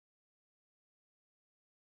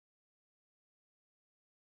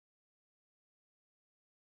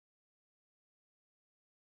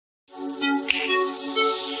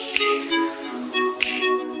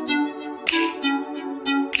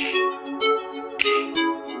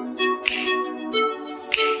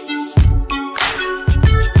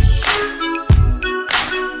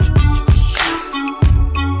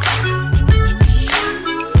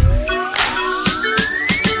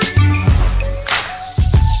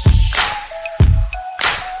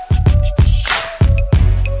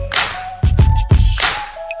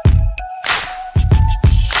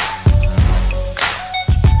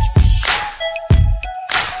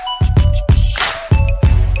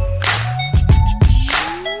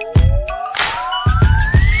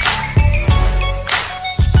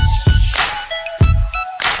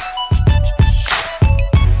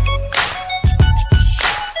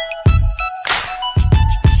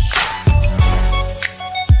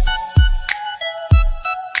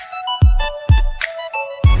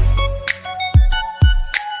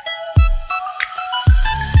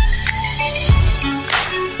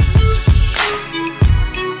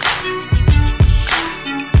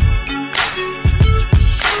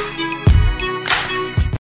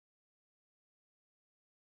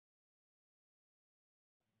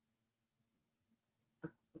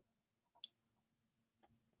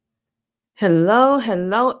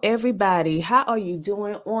Hello, everybody. How are you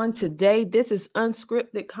doing on today? This is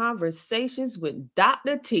Unscripted Conversations with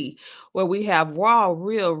Dr. T, where we have raw,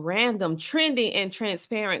 real, random, trending, and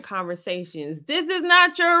transparent conversations. This is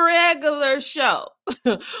not your regular show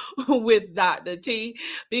with Dr. T,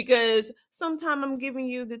 because sometimes I'm giving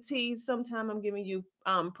you the tea, sometimes I'm giving you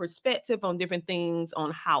perspective on different things on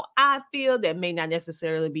how I feel that may not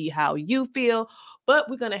necessarily be how you feel, but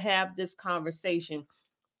we're going to have this conversation.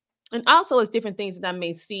 And also it's different things that I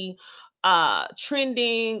may see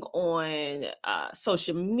trending on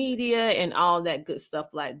social media and all that good stuff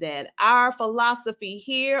like that. Our philosophy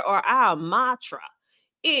here, or our mantra,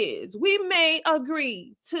 is we may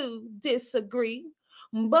agree to disagree,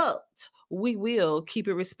 but we will keep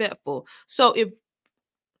it respectful. So if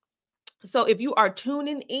you are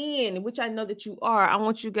tuning in, which I know that you are, I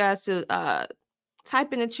want you guys to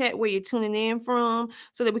type in the chat where you're tuning in from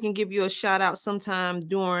so that we can give you a shout out sometime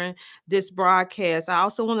during this broadcast. I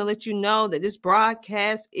also want to let you know that this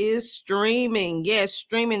broadcast is streaming. Yes,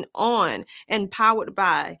 streaming on and powered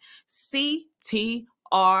by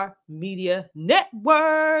CTR Media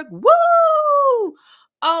Network. Woo!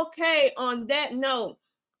 Okay, on that note,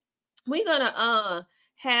 we're gonna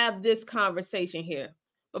have this conversation here.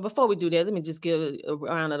 But before we do that, let me just give a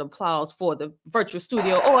round of applause for the virtual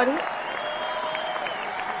studio audience.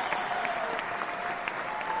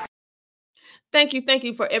 Thank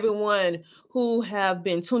you for everyone who have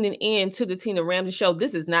been tuning in to the Tina Ramsey Show.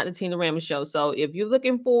 This is not the Tina Ramsey Show. So if you're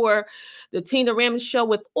looking for the Tina Ramsey Show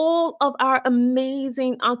with all of our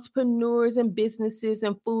amazing entrepreneurs and businesses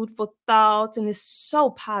and food for thought, and it's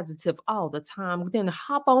so positive all the time, then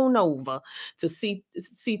hop on over to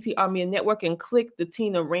CTR Media Network and click the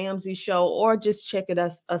Tina Ramsey Show, or just check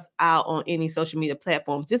us out on any social media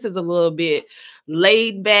platforms. This is a little bit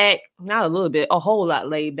laid back, not a little bit, a whole lot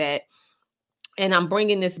laid back. And I'm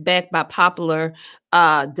bringing this back by popular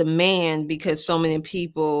demand because so many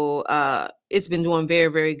people, it's been doing very,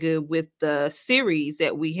 very good with the series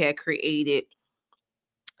that we had created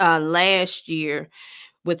last year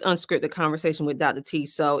with Unscripted Conversation with Dr. T.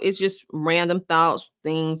 So it's just random thoughts,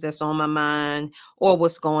 things that's on my mind, or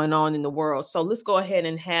what's going on in the world. So let's go ahead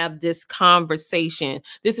and have this conversation.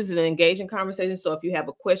 This is an engaging conversation. So if you have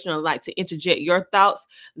a question or like to interject your thoughts,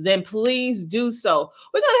 then please do so.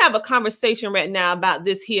 We're going to have a conversation right now about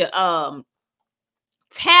this here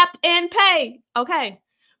tap and pay. Okay.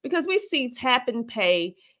 Because we see tap and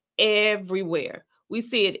pay everywhere. We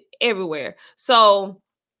see it everywhere. So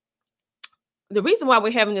the reason why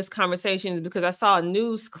we're having this conversation is because I saw a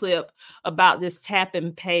news clip about this tap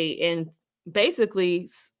and pay, and basically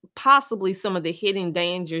possibly some of the hidden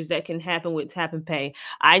dangers that can happen with tap and pay.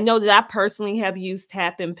 I know that I personally have used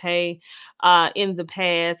tap and pay in the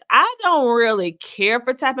past. I don't really care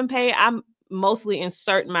for tap and pay. I'm mostly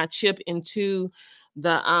insert my chip into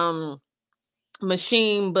the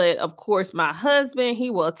machine, but of course my husband,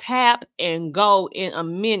 he will tap and go in a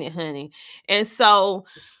minute, honey. And so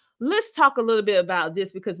let's talk a little bit about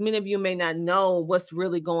this, because many of you may not know what's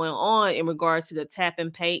really going on in regards to the tap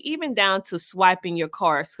and pay, even down to swiping your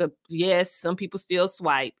cards. So yes, some people still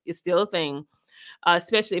swipe. It's still a thing,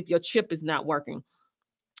 especially if your chip is not working.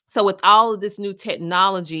 So with all of this new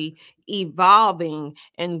technology evolving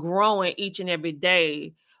and growing each and every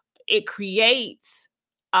day, it creates,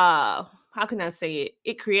 how can I say it?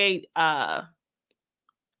 It creates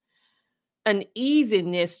an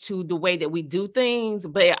easiness to the way that we do things,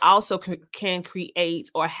 but it also can create,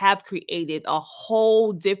 or have created, a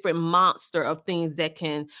whole different monster of things that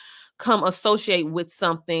can come associate with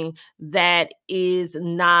something that is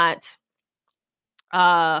not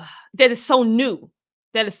that is so new.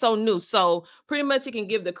 That is so new. So pretty much it can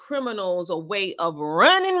give the criminals a way of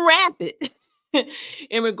running rapid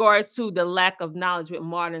in regards to the lack of knowledge with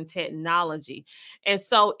modern technology. And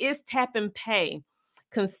so it's tap and pay,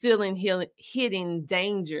 concealing hidden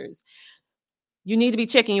dangers. You need to be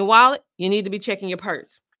checking your wallet. You need to be checking your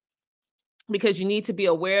purse, because you need to be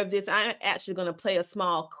aware of this. I'm actually going to play a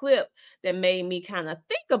small clip that made me kind of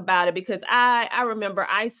think about it, because I remember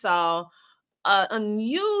I saw an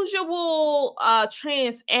unusual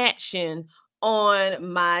transaction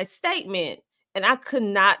on my statement, and I could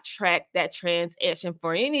not track that transaction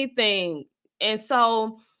for anything. And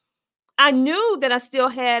so I knew that I still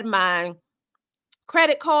had my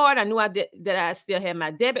credit card. I knew that I still had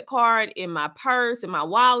my debit card in my purse, in my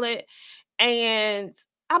wallet. And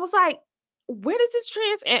I was like, where does this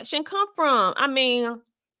transaction come from? I mean,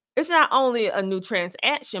 it's not only a new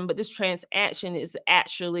transaction, but this transaction is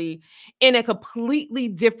actually in a completely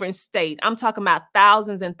different state. I'm talking about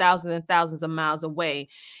thousands and thousands and thousands of miles away,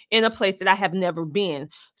 in a place that I have never been.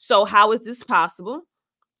 So how is this possible?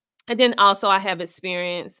 And then also I have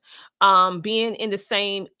experience being in the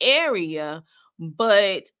same area,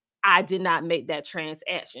 but I did not make that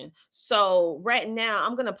transaction. So right now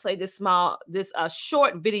I'm gonna play this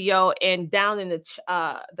short video, and down in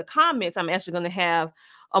the comments, I'm actually gonna have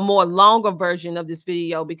a more longer version of this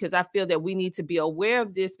video, because I feel that we need to be aware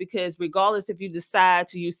of this, because regardless if you decide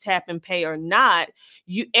to use tap and pay or not,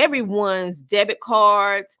 everyone's debit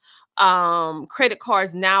cards, credit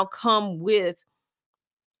cards now come with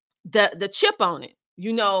the chip on it.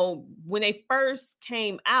 You know, when they first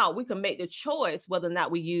came out, we could make the choice whether or not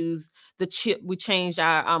we use the chip. We changed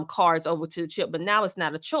our cards over to the chip, but now it's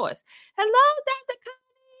not a choice. Hello, Dr.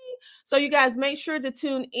 Connie. So you guys make sure to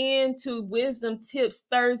tune in to Wisdom Tips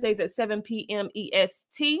Thursdays at 7 p.m.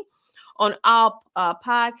 EST on all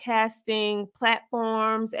podcasting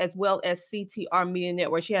platforms, as well as CTR Media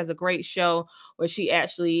Network. She has a great show where she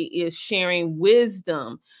actually is sharing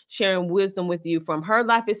wisdom with you from her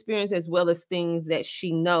life experience, as well as things that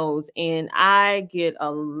she knows. And I get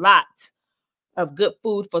a lot of good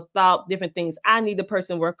food for thought, different things I need the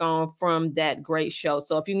person to work on from that great show.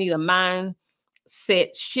 So if you need a mindset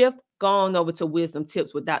shift, go on over to Wisdom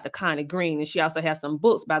Tips with Dr. Connie Green. And she also has some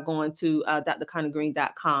books by going to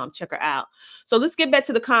drconniegreen.com. Check her out. So let's get back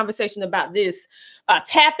to the conversation about this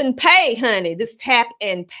tap and pay, honey. This tap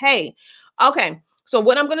and pay. Okay. So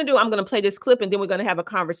what I'm going to do, I'm going to play this clip, and then we're going to have a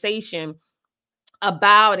conversation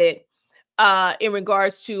about it in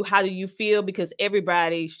regards to how do you feel, because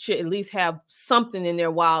everybody should at least have something in their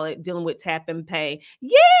wallet dealing with tap and pay.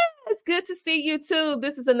 Yeah, it's good to see you too.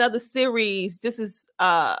 This is another series. This is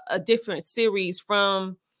a different series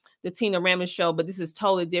from the Tina Raymond Show, but this is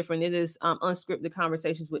totally different. It is Unscripted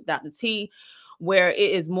Conversations with Dr. T, where it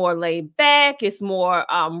is more laid back. It's more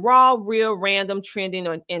raw, real, random,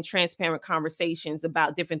 trending, and transparent conversations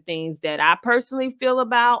about different things that I personally feel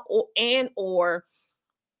about, or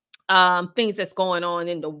things that's going on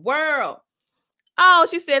in the world. Oh,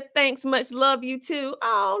 she said, thanks much. Love you too.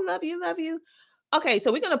 Oh, love you, love you. Okay,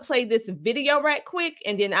 so we're going to play this video right quick,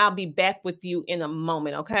 and then I'll be back with you in a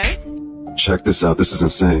moment, okay? Check this out. This is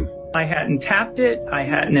insane. I hadn't tapped it. I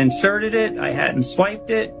hadn't inserted it. I hadn't swiped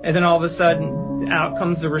it. And then all of a sudden, out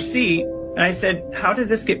comes the receipt. And I said, how did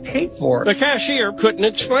this get paid for? The cashier couldn't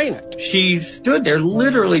explain it. She stood there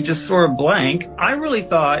literally just sort of blank. I really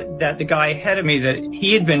thought that the guy ahead of me, that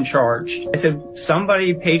he had been charged. I said,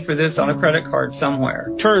 somebody paid for this on a credit card somewhere.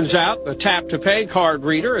 Turns out the tap-to-pay card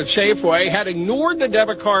reader at Safeway had ignored the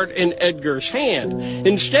debit card in Edgar's hand.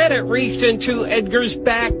 Instead, it reached into Edgar's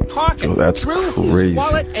back pocket, that's threw crazy. his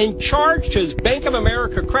wallet, and charged his Bank of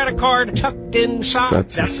America credit card tucked inside.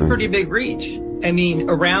 That's a pretty big reach. I mean,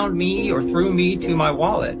 around me or through me to my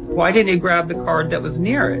wallet. Why didn't it grab the card that was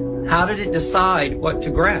near it? How did it decide what to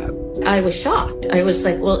grab? I was shocked. I was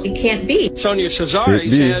like, well, it can't be. Sonia Cesare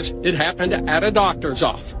says it happened at a doctor's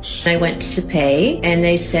office. I went to pay, and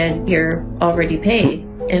they said, you're already paid.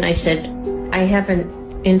 And I said, I haven't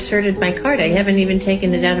inserted my card. I haven't even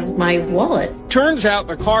taken it out of my wallet. Turns out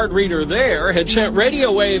the card reader there had sent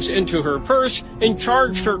radio waves into her purse and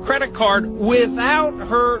charged her credit card without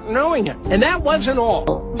her knowing it. And that wasn't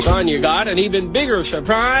all. Sonia got an even bigger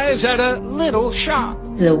surprise at a little shop.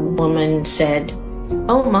 The woman said,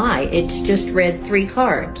 oh my, it's just read 3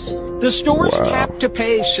 cards. The store's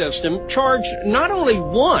tap-to-pay system charged not only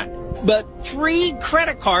 1, but 3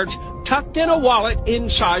 credit cards tucked in a wallet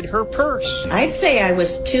inside her purse. I'd say I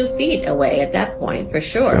was 2 feet away at that point, for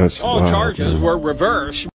sure. All charges were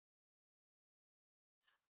reversed.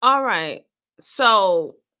 All right.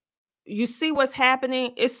 So you see what's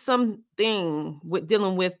happening? It's something with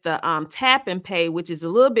dealing with the tap and pay, which is a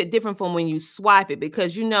little bit different from when you swipe it,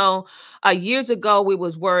 because years ago we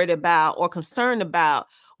was worried about or concerned about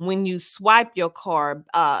when you swipe your card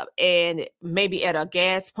and maybe at a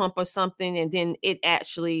gas pump or something, and then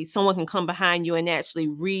someone can come behind you and actually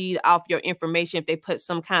read off your information if they put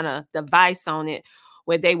some kind of device on it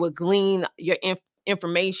where they would glean your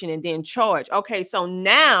information and then charge. Okay, so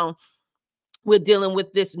now we're dealing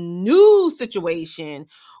with this new situation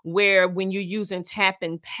where when you're using tap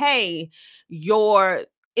and pay,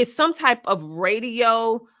 it's some type of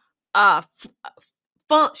radio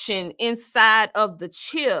function inside of the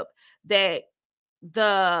chip that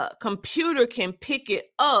the computer can pick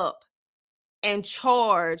it up and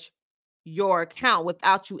charge your account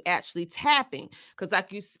without you actually tapping. Because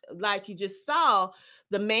like you just saw,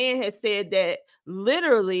 the man had said that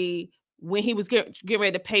literally when he was getting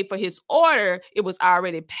ready to pay for his order, it was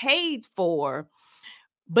already paid for,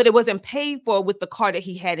 but it wasn't paid for with the card that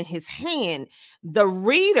he had in his hand. The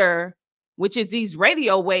reader, which is these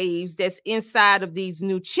radio waves that's inside of these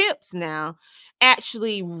new chips now,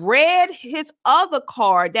 actually read his other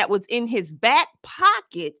card that was in his back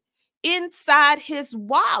pocket inside his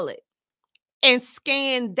wallet and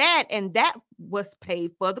scanned that, and that was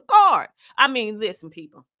paid for the card. I mean, listen,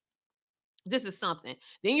 people, this is something.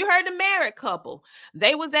 Then you heard the married couple.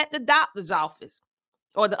 They was at the doctor's office,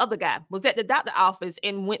 or the other guy was at the doctor's office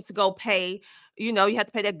and went to go pay. You know, you have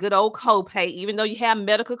to pay that good old copay, even though you have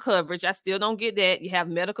medical coverage. I still don't get that. You have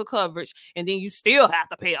medical coverage, and then you still have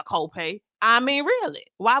to pay a copay. I mean, really,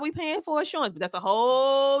 why are we paying for insurance? But that's a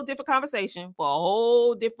whole different conversation for a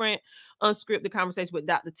whole different unscripted conversation with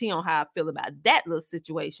Dr. T on how I feel about that little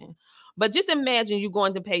situation. But just imagine you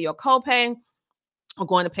going to pay your copay or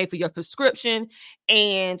going to pay for your prescription,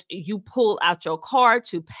 and you pull out your card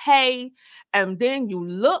to pay, and then you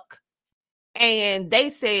look and they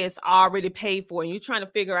say it's already paid for, and you're trying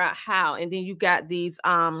to figure out how, and then you got these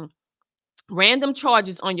random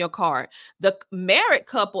charges on your card. The married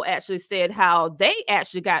couple actually said how they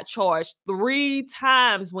actually got charged 3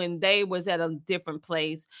 times when they was at a different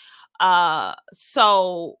place,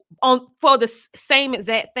 so on for the same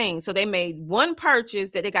exact thing. So they made one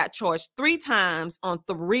purchase that they got charged 3 times on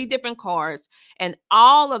 3 different cards, and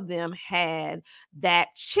all of them had that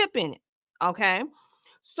chip in it. Okay,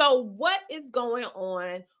 so what is going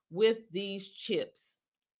on with these chips,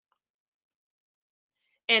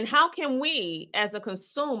 and how can we as a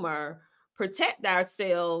consumer protect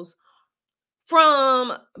ourselves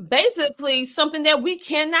from basically something that we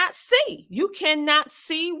cannot see? You cannot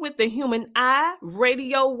see with the human eye,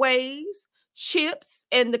 radio waves, chips,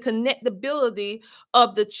 and the connectability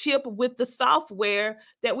of the chip with the software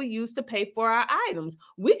that we use to pay for our items.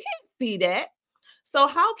 We can't see that. So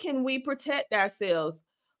how can we protect ourselves?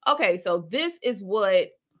 Okay, so this is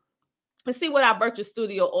what, let's see what our virtual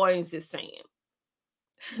studio audience is saying.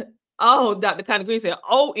 Oh, Dr. Connie Green said,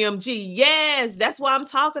 OMG. Yes, that's why I'm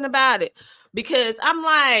talking about it. Because I'm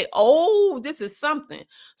like, oh, this is something.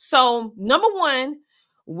 So, number one,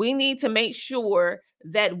 we need to make sure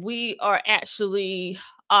that we are actually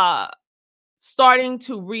starting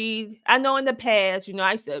to read. I know in the past, you know,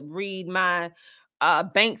 I used to read my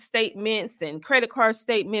bank statements and credit card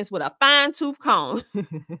statements with a fine-tooth comb.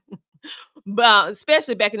 But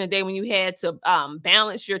especially back in the day when you had to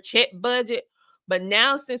balance your check budget. But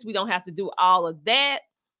now, since we don't have to do all of that,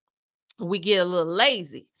 we get a little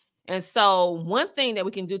lazy. And so one thing that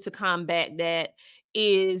we can do to combat that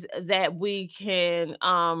is that we can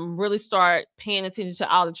really start paying attention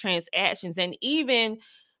to all the transactions. And even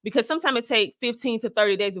because sometimes it takes 15 to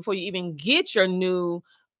 30 days before you even get your new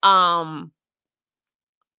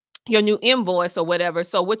invoice or whatever.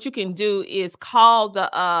 So what you can do is call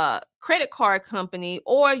the credit card company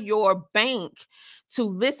or your bank to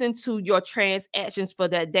listen to your transactions for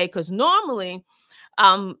that day. Because normally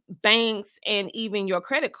banks and even your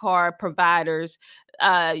credit card providers,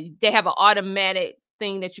 they have an automatic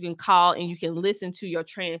thing that you can call and you can listen to your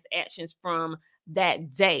transactions from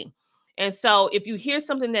that day. And so if you hear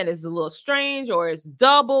something that is a little strange or is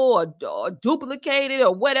double or duplicated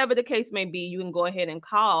or whatever the case may be, you can go ahead and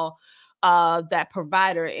call that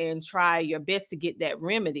provider and try your best to get that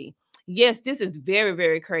remedy. Yes, this is very,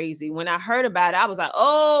 very crazy. When I heard about it, I was like,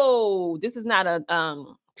 oh, this is not a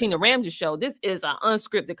Tina Ramsey show. This is an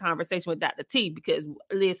unscripted conversation with Dr. T, because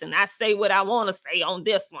listen, I say what I want to say on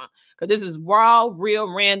this one, because this is raw,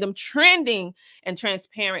 real, random, trending, and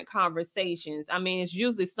transparent conversations. I mean, it's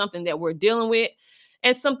usually something that we're dealing with,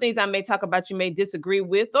 and some things I may talk about you may disagree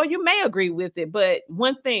with, or you may agree with it. But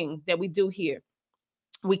one thing that we do here,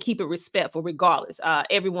 we keep it respectful regardless.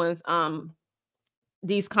 Everyone's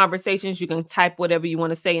these conversations, you can type whatever you want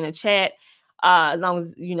to say in the chat, as long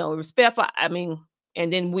as you know respectful. I mean,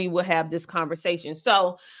 and then we will have this conversation.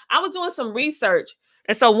 So I was doing some research,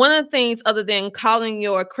 and so one of the things, other than calling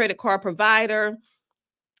your credit card provider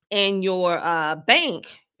and your bank,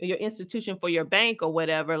 your institution for your bank or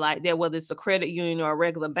whatever like that, whether it's a credit union or a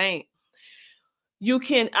regular bank, you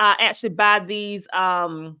can actually buy these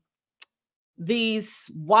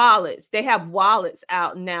wallets. They have wallets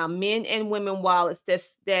out now, men and women wallets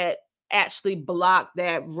that actually block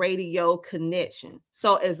that radio connection.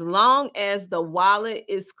 So as long as the wallet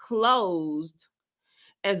is closed,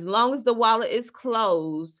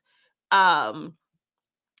 then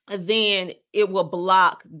it will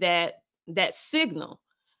block that signal.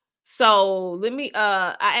 So let me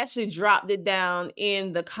I actually dropped it down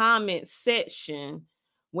in the comment section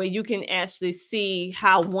where you can actually see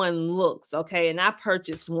how one looks. Okay. And I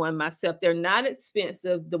purchased one myself. They're not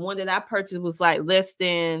expensive. The one that I purchased was like less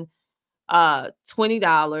than $20.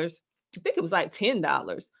 I think it was like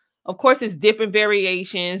 $10. Of course, it's different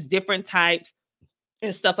variations, different types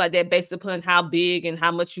and stuff like that, based upon how big and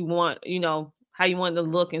how much you want, you know, how you want to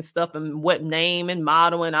look and stuff, and what name and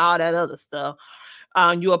model and all that other stuff,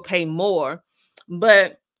 you'll pay more.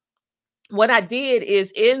 But what I did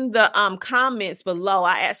is in the comments below,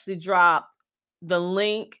 I actually dropped the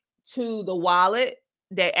link to the wallet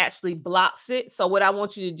that actually blocks it. So what I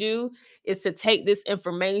want you to do is to take this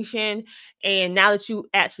information, and now that you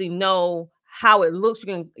actually know how it looks,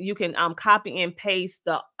 you can copy and paste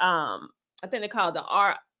the I think they call it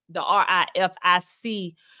the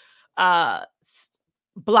RIFIC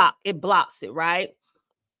block. It blocks it, right?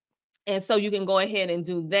 And so you can go ahead and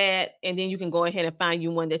do that. And then you can go ahead and find you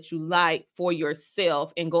one that you like for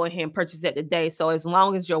yourself and go ahead and purchase it today. So as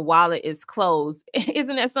long as your wallet is closed,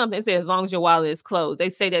 isn't that something? It says as long as your wallet is closed. They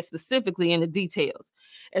say that specifically in the details.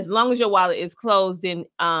 As long as your wallet is closed, then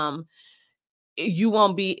you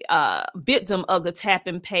won't be victim of the tap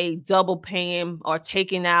and pay, double paying, or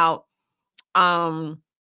taking out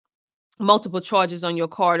multiple charges on your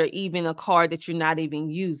card, or even a card that you're not even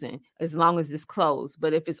using, as long as it's closed.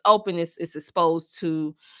 But if it's open, it's exposed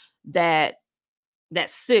to that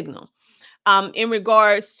signal. In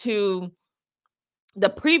regards to the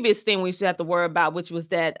previous thing we used to have to worry about, which was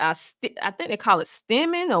that I think they call it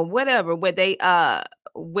stemming or whatever, where they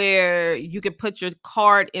where you could put your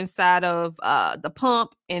card inside of the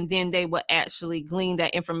pump, and then they will actually glean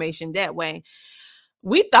that information that way.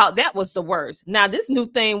 We thought that was the worst. Now this new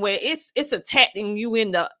thing where it's attacking you in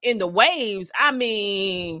the waves. I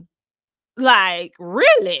mean, like,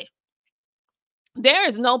 really? There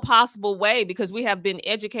is no possible way, because we have been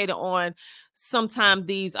educated on sometimes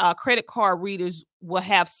these credit card readers will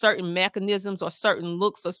have certain mechanisms or certain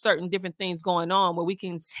looks or certain different things going on where we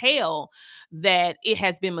can tell that it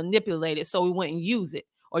has been manipulated, so we wouldn't use it,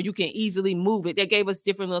 or you can easily move it. They gave us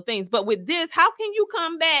different little things. But with this, how can you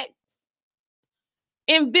come back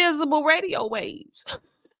invisible radio waves?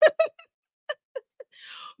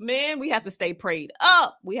 Man, we have to stay prayed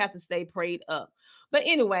up. We have to stay prayed up. But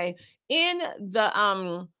anyway, in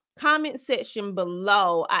the comment section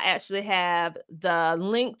below, I actually have the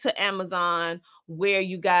link to Amazon where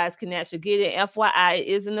you guys can actually get it. FYI, it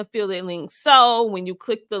is an affiliate link. So when you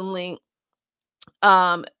click the link,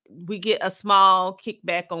 we get a small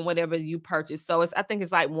kickback on whatever you purchase. So I think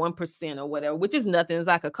it's like 1% or whatever, which is nothing. It's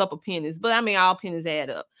like a couple pennies, but I mean, all pennies add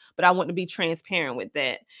up. But I want to be transparent with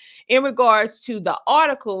that. In regards to the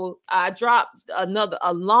article, I dropped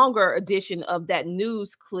a longer edition of that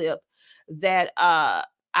news clip that I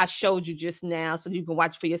showed you just now, so you can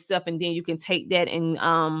watch for yourself, and then you can take that and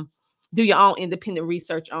do your own independent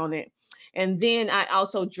research on it. And then I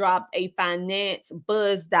also dropped a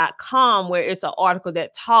financebuzz.com where it's an article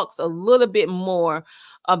that talks a little bit more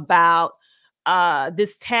about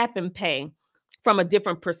this tap and pay from a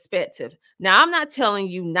different perspective. Now, I'm not telling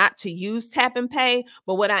you not to use tap and pay,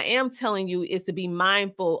 but what I am telling you is to be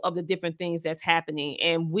mindful of the different things that's happening.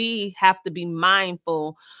 And we have to be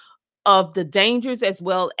mindful of the dangers as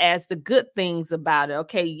well as the good things about it.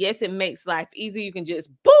 Okay, yes, it makes life easier. You can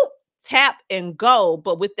just boop, tap and go.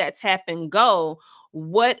 But with that tap and go,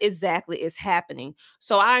 what exactly is happening?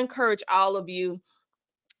 So I encourage all of you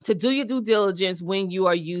to do your due diligence when you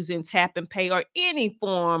are using tap and pay or any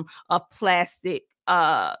form of plastic,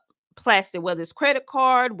 whether it's credit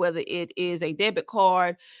card, whether it is a debit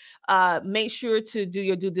card. Make sure to do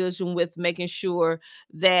your due diligence with making sure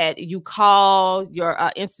that you call your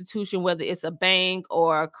institution, whether it's a bank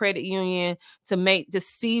or a credit union, to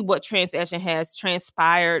see what transaction has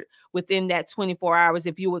transpired within that 24 hours.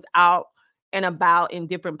 If you was out and about in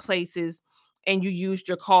different places and you used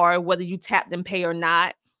your card, whether you tapped and pay or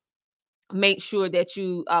not, make sure that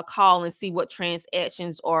you call and see what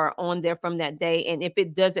transactions are on there from that day. And if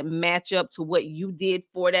it doesn't match up to what you did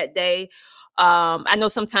for that day, I know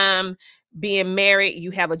sometimes being married,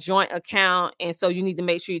 you have a joint account. And so you need to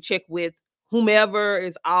make sure you check with whomever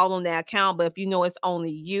is all on that account. But if you know it's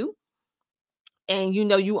only you, and you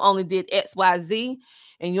know you only did XYZ,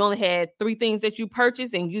 and you only had 3 things that you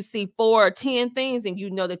purchased, and you see 4 or 10 things, and you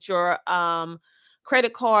know that your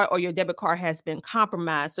credit card or your debit card has been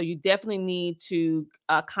compromised. So you definitely need to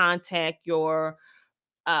contact your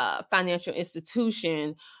financial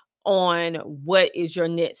institution on what is your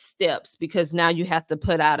next steps, because now you have to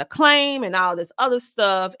put out a claim and all this other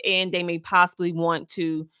stuff, and they may possibly want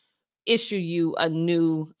to issue you a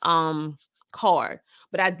new card.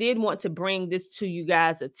 But I did want to bring this to you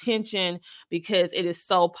guys' attention because it is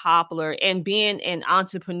so popular. And being an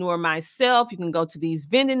entrepreneur myself, you can go to these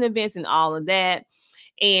vending events and all of that.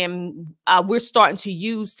 And we're starting to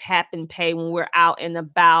use tap and pay when we're out and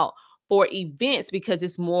about for events, because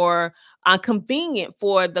it's more convenient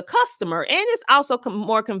for the customer. And it's also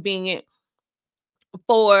more convenient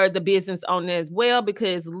for the business owner as well,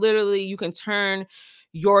 because literally you can turn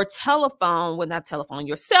your telephone, well, not telephone,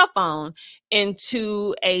 your cell phone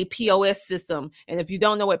into a POS system. And if you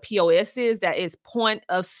don't know what POS is, that is point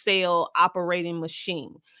of sale operating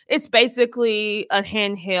machine. It's basically a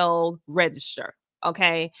handheld register.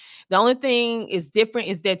 Okay. The only thing is different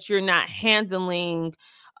is that you're not handling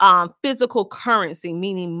physical currency,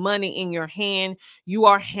 meaning money in your hand. You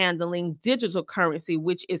are handling digital currency,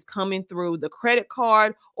 which is coming through the credit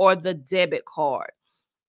card or the debit card.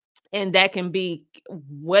 And that can be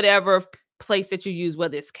whatever place that you use,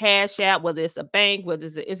 whether it's Cash App, whether it's a bank, whether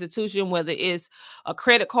it's an institution, whether it's a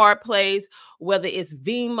credit card place, whether it's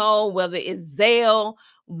Venmo, whether it's Zelle,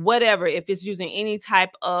 whatever. If it's using any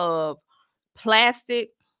type of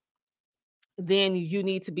plastic, then you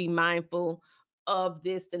need to be mindful of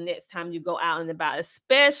this the next time you go out and about,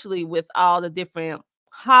 especially with all the different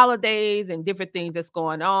holidays and different things that's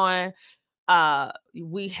going on.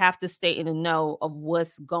 We have to stay in the know of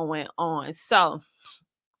what's going on. So,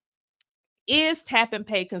 is tap and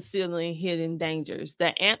pay concealing hidden dangers?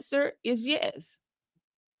 The answer is yes.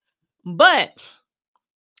 But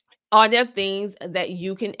are there things that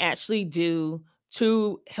you can actually do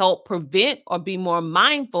to help prevent or be more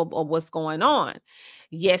mindful of what's going on?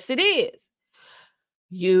 Yes, it is.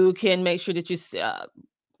 You can make sure that you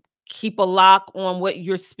keep a lock on what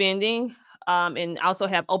you're spending, and also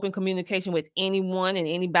have open communication with anyone and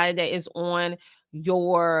anybody that is on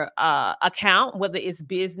your account, whether it's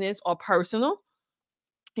business or personal.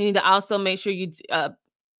 You need to also make sure you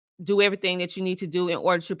do everything that you need to do in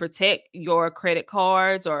order to protect your credit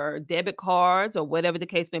cards or debit cards or whatever the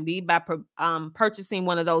case may be by purchasing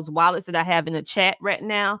one of those wallets that I have in the chat right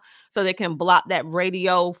now, so they can block that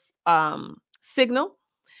radio signal.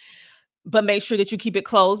 But make sure that you keep it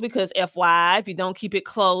closed, because FYI, if you don't keep it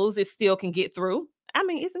closed, it still can get through. I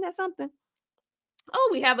mean, isn't that something? Oh,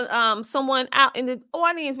 we have someone out in the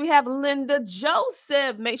audience. We have Linda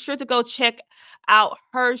Joseph. Make sure to go check out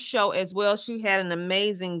her show as well. She had an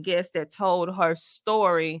amazing guest that told her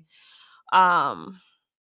story. And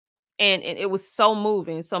it was so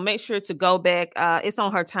moving. So make sure to go back. It's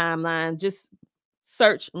on her timeline. Just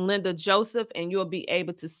search Linda Joseph and you'll be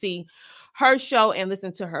able to see her show and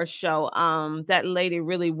listen to her show. That lady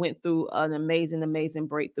really went through an amazing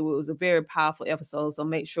breakthrough. It was a very powerful episode. So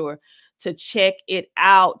make sure to check it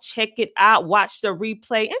out. Check it out. Watch the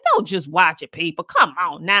replay. And don't just watch it, people. Come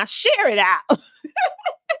on now. Share it out.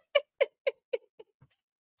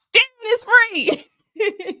 Sharing is free.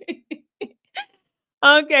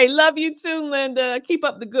 Okay. Love you too, Linda. Keep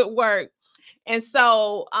up the good work. And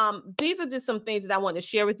so these are just some things that I want to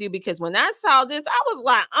share with you, because when I saw this, I was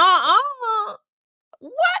like,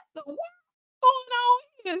 what the world going on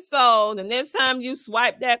here? So the next time you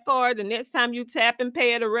swipe that card, the next time you tap and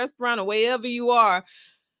pay at a restaurant or wherever you are,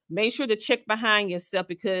 make sure to check behind yourself,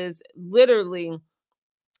 because literally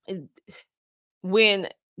when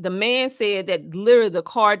the man said that literally the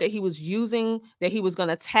card that he was using, that he was going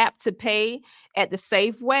to tap to pay at the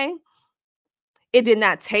Safeway, it did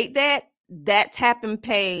not take that. That tap and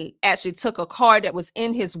pay actually took a card that was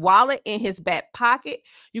in his wallet, in his back pocket.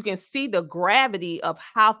 You can see the gravity of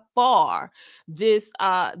how far these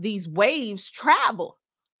waves travel.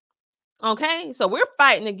 Okay, so we're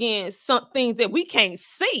fighting against some things that we can't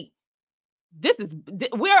see.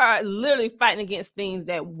 We are literally fighting against things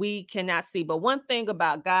that we cannot see. But one thing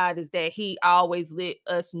about God is that He always let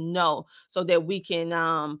us know, so that we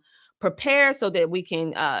can prepare, so that we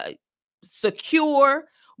can secure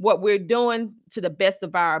what we're doing to the best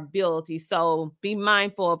of our ability. So be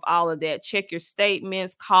mindful of all of that. Check your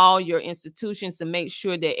statements, call your institutions to make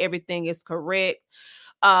sure that everything is correct.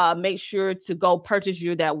 Make sure to go purchase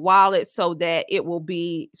you that wallet, so that it will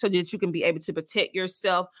be, so that you can be able to protect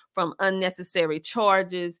yourself from unnecessary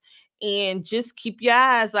charges. And just keep your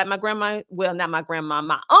eyes, like my grandma, well, not my grandma,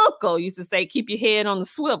 my uncle used to say, keep your head on the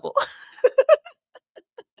swivel.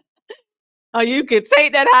 Or you could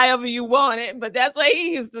take that however you want it, but that's what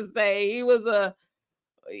he used to say. He was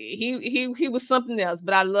he was something else,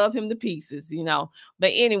 but I love him to pieces, you know.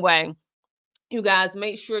 But anyway, you guys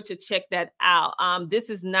make sure to check that out. This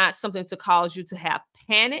is not something to cause you to have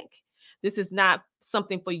panic. This is not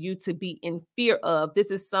something for you to be in fear of.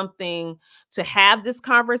 This is something to have this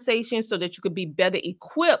conversation so that you could be better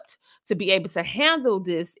equipped to be able to handle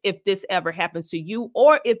this if this ever happens to you,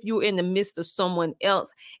 or if you're in the midst of someone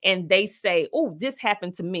else and they say, oh, this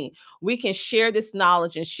happened to me. We can share this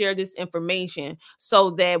knowledge and share this information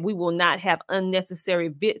so that we will not have unnecessary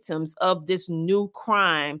victims of this new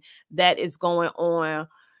crime that is going on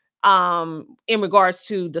in regards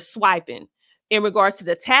to the swiping. In regards to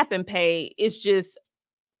the tap and pay, it's just,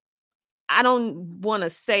 I don't want to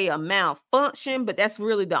say a malfunction, but that's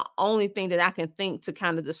really the only thing that I can think to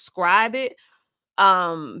kind of describe it,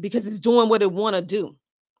 because it's doing what it want to do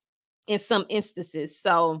in some instances.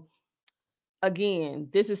 So again,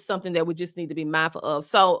 this is something that we just need to be mindful of.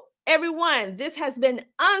 So everyone, this has been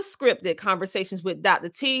Unscripted Conversations with Dr.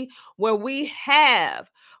 T, where we have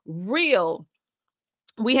raw,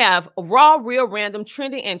 real, random,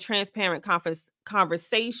 trending, and transparent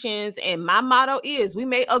conversations. And my motto is, we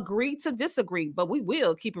may agree to disagree, but we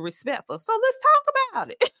will keep it respectful. So let's talk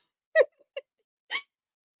about it.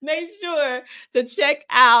 Make sure to check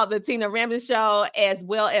out the Tina Ramsey Show, as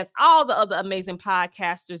well as all the other amazing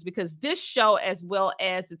podcasters, because this show, as well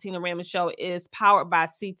as the Tina Ramsey Show, is powered by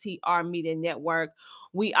CTR Media Network.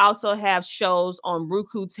 We also have shows on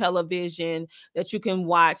Roku television that you can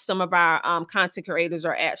watch. Some of our content creators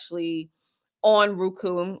are actually on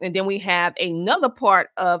Roku. And then we have another part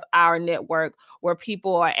of our network where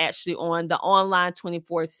people are actually on the online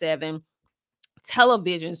 24/7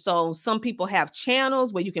 television. So some people have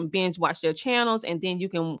channels where you can binge watch their channels, and then you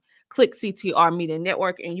can click CTR Media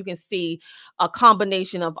Network and you can see a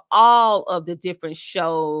combination of all of the different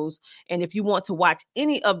shows. And if you want to watch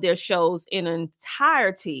any of their shows in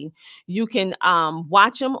entirety, you can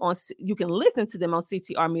watch them you can listen to them on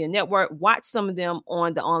CTR Media Network, watch some of them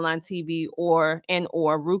on the online TV or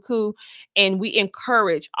Roku. And we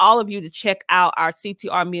encourage all of you to check out our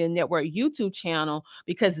CTR Media Network YouTube channel,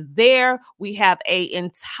 because there we have a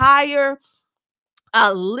entire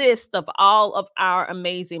list of all of our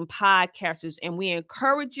amazing podcasters, and we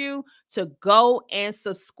encourage you to go and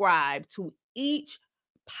subscribe to each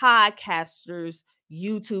podcaster's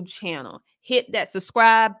YouTube channel. Hit that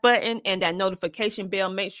subscribe button and that notification bell.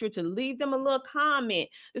 Make sure to leave them a little comment,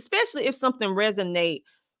 especially if something resonates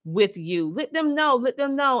with you. Let them know,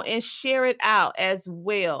 and share it out as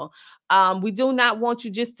well. We do not want you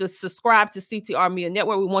just to subscribe to CTR Media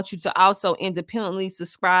Network. We want you to also independently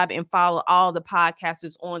subscribe and follow all the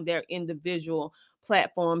podcasters on their individual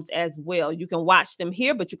platforms as well. You can watch them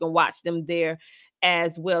here, but you can watch them there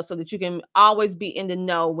as well, so that you can always be in the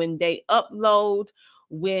know when they upload,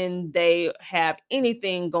 when they have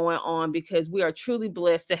anything going on, because we are truly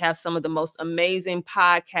blessed to have some of the most amazing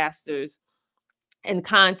podcasters and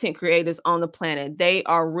content creators on the planet. They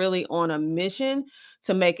are really on a mission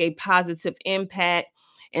to make a positive impact.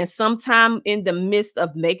 And sometime in the midst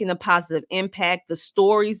of making a positive impact, the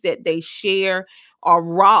stories that they share are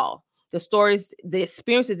raw. The stories, the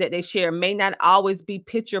experiences that they share may not always be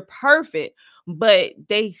picture perfect, but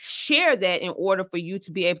they share that in order for you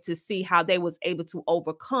to be able to see how they was able to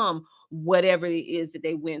overcome whatever it is that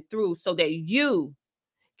they went through, so that you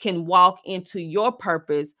can walk into your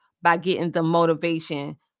purpose by getting the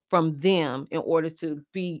motivation from them in order to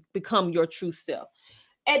become your true self.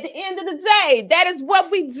 At the end of the day, that is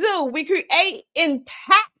what we do. We create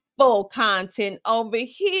impactful content over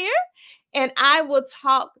here. And I will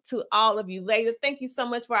talk to all of you later. Thank you so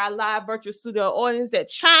much for our live virtual studio audience that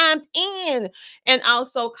chimed in and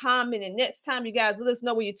also commented. Next time, you guys, let us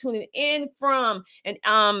know where you're tuning in from. And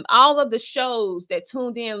all of the shows that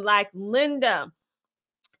tuned in, like Linda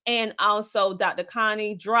and also Dr.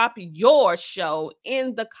 Connie, drop your show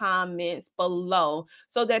in the comments below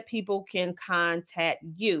so that people can contact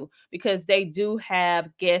you, because they do have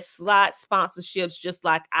guest slot sponsorships just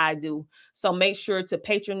like I do. So make sure to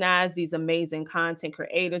patronize these amazing content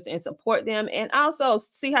creators and support them, and also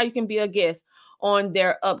see how you can be a guest on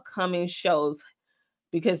their upcoming shows,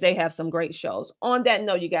 because they have some great shows. On that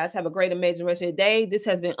note, you guys have a great, amazing rest of your day. This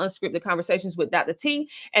has been Unscripted Conversations with Dr. T,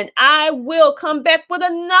 and I will come back with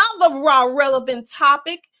another raw, relevant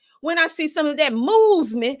topic. When I see something that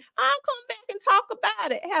moves me, I'll come back and talk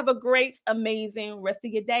about it. Have a great, amazing rest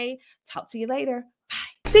of your day. Talk to you later.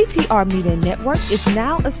 Bye. CTR Media Network is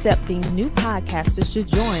now accepting new podcasters to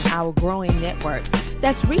join our growing network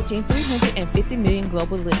that's reaching 350 million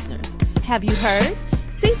global listeners. Have you heard?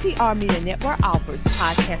 CTR Media Network offers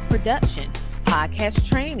podcast production, podcast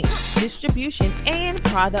training, distribution, and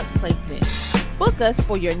product placement. Book us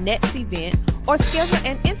for your next event or schedule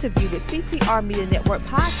an interview with CTR Media Network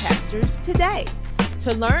podcasters today.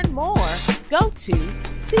 To learn more, go to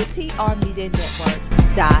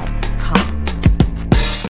ctrmedianetwork.com.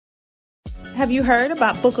 Have you heard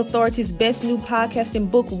about Book Authority's best new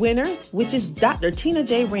podcasting book winner, which is Dr. Tina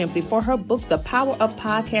J. Ramsey, for her book, The Power of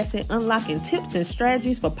Podcasting, Unlocking Tips and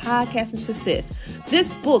Strategies for Podcasting Success.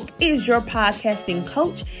 This book is your podcasting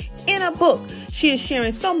coach in a book. She is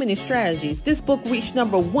sharing so many strategies. This book reached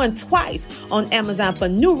 #1 twice on Amazon for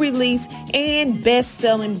new release and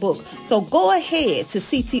best-selling book. So go ahead to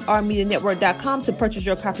ctrmedianetwork.com to purchase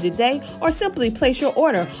your copy today, or simply place your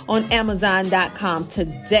order on amazon.com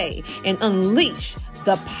today and unleash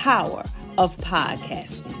the power of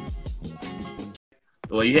podcasting.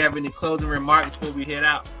 Well, you have any closing remarks before we head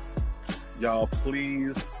out? Y'all,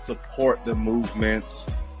 please support the movement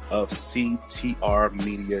of CTR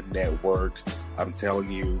Media Network. I'm telling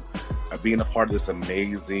you, being a part of this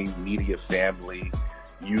amazing media family,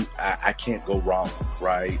 I can't go wrong,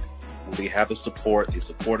 right? They have the support. They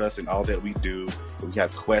support us in all that we do. If we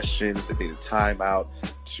have questions, they take the time out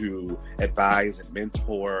to advise and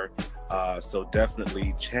mentor. So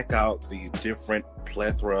definitely check out the different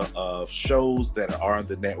plethora of shows that are on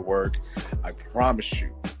the network. I promise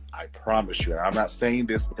you, and I'm not saying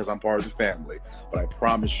this because I'm part of the family, but I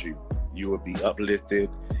promise you, you will be uplifted,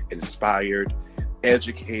 inspired,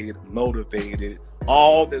 educated, motivated,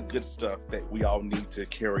 all the good stuff that we all need to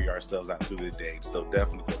carry ourselves out through the day. So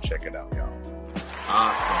definitely go check it out, y'all.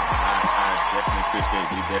 Awesome. I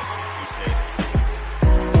definitely appreciate it.